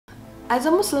As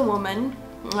a Muslim woman,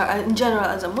 in general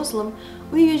as a Muslim,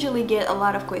 we usually get a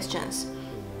lot of questions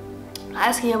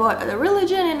asking about the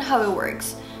religion and how it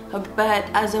works. But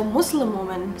as a Muslim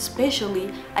woman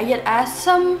especially, I get asked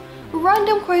some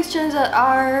random questions that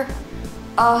are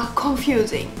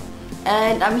confusing,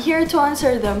 and I'm here to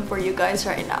answer them for you guys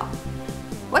right now.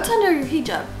 What's under your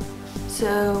hijab?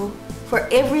 So for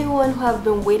everyone who have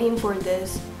been waiting for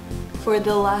this for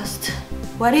the last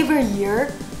whatever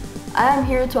year, I am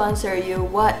here to answer you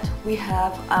what we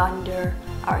have under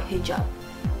our hijab.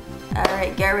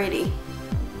 Alright, get ready.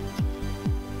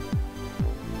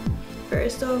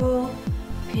 First of all,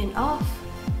 pin off.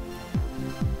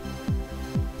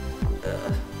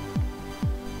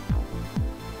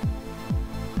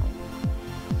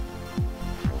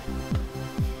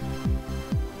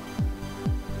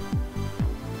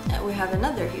 And we have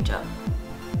another hijab.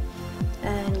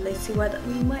 And let's see what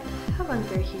we might have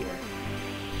under here.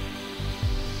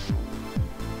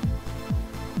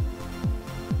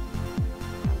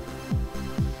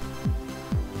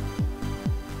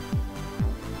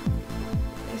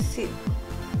 Let's see.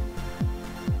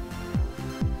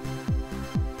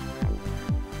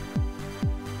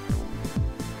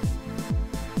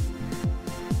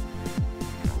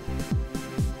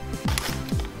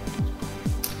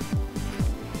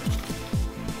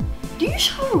 Do you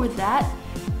shower with that?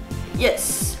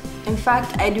 Yes, in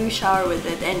fact I do shower with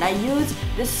it, and I use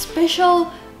this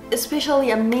especially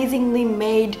amazingly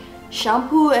made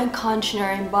shampoo and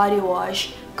conditioner and body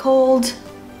wash called,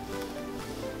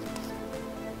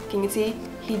 can you see,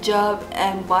 hijab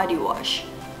and body wash.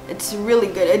 It's really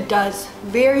good. It does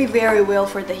very well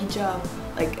for the hijab,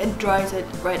 like it dries it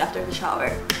right after the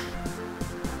shower.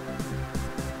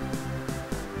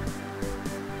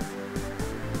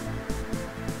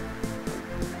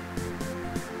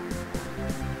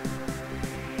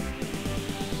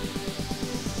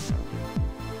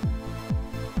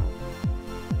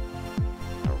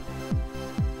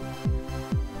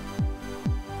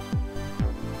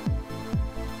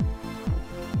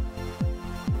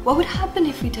 What would happen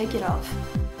if we take it off?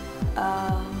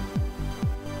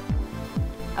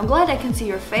 I'm glad I can see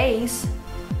your face,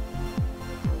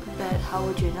 but how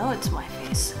would you know it's my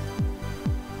face?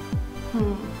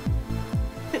 I'm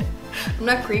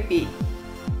not creepy.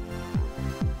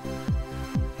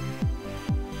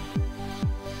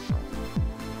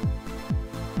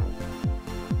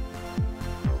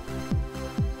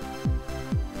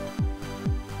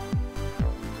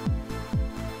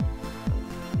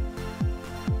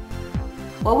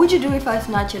 What would you do if I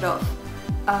snatch it off?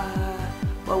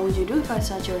 What would you do if I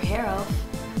snatch your hair off?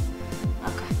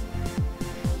 Okay.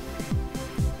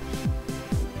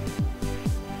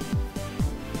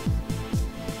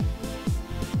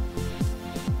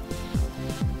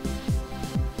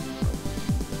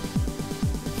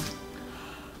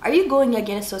 Are you going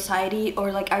against society,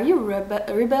 or like are you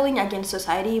rebelling against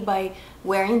society by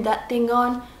wearing that thing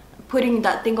on, putting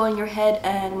that thing on your head?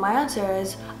 And my answer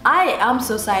is, I am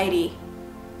society.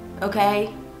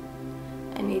 Okay?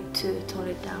 I need to tone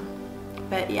it down.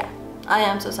 But yeah, I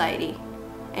am society.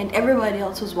 And everybody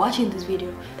else who's watching this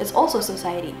video is also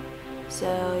society.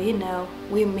 So, you know,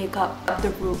 we make up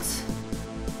the rules.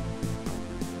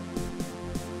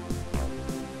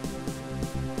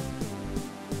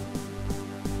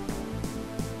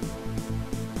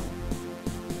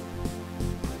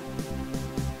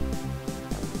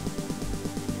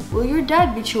 Will your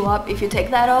dad beat you up if you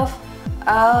take that off?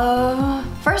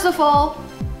 First of all,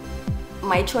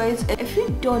 my choice. If you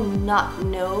do not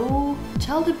know,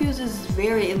 child abuse is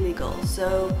very illegal.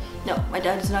 So no, my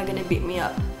dad is not gonna beat me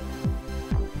up.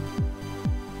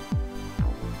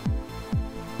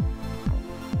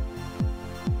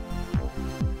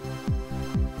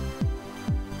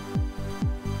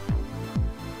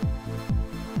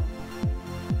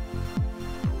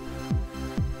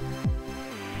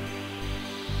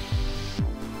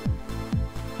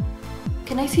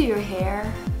 Can I see your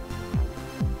hair?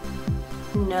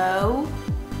 No,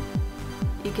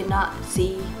 you cannot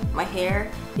see my hair.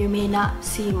 You may not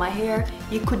see my hair.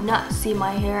 You could not see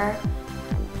my hair.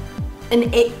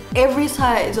 And every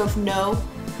size of no,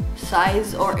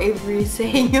 size or every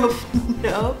saying of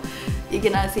no, you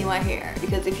cannot see my hair.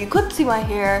 Because if you could see my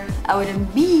hair, I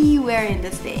wouldn't be wearing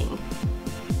this thing.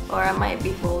 Or I might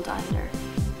be bald under.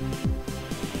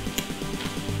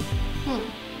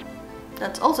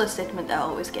 That's also a statement I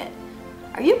always get.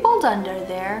 Are you bald under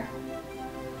there?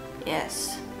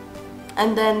 Yes.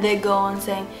 And then they go on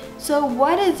saying, so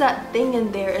what is that thing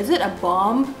in there? Is it a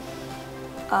bomb?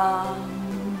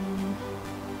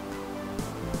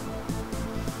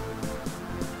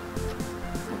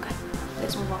 Okay,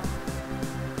 let's move on.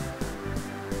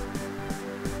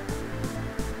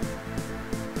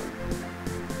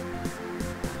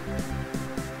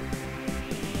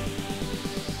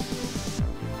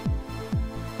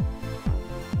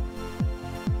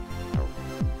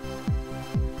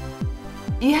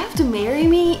 You have to marry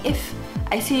me if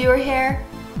I see your hair,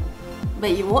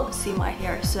 but you won't see my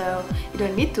hair, so you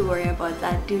don't need to worry about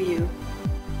that, do you?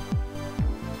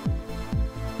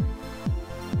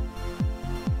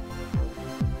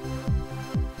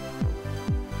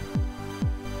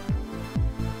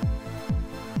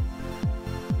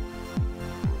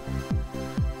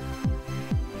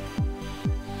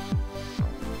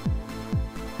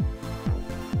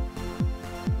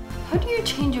 How do you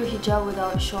change your hijab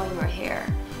without showing your hair?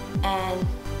 And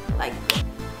like,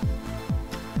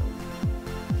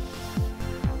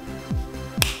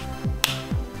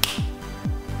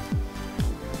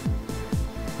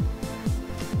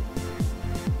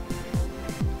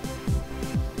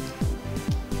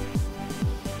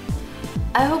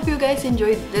 I hope you guys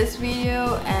enjoyed this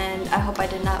video, and I hope I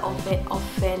did not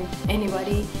offend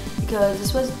anybody, because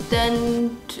this was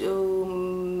done to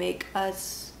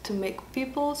make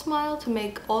people smile, to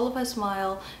make all of us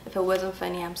smile. If it wasn't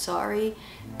funny, I'm sorry.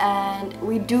 And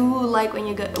we do like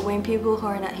when people who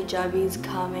are not hijabis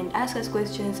come and ask us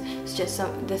questions. It's just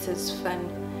this is fun,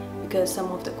 because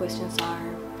some of the questions are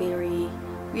very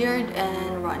weird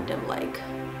and random, like,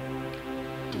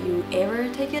 do you ever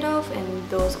take it off? And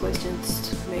those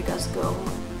questions make us go,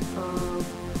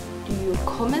 do you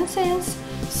common sense?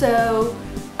 So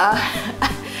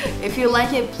if you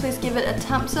like it, please give it a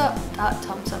thumbs up,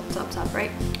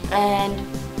 right? And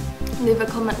leave a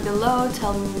comment below.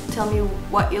 Tell me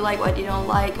what you like, what you don't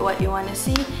like, what you want to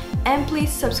see, and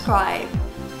please subscribe.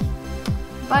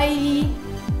 Bye.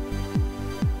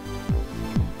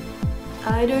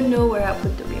 I don't know where I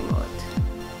put the remote.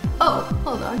 Oh,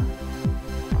 hold on.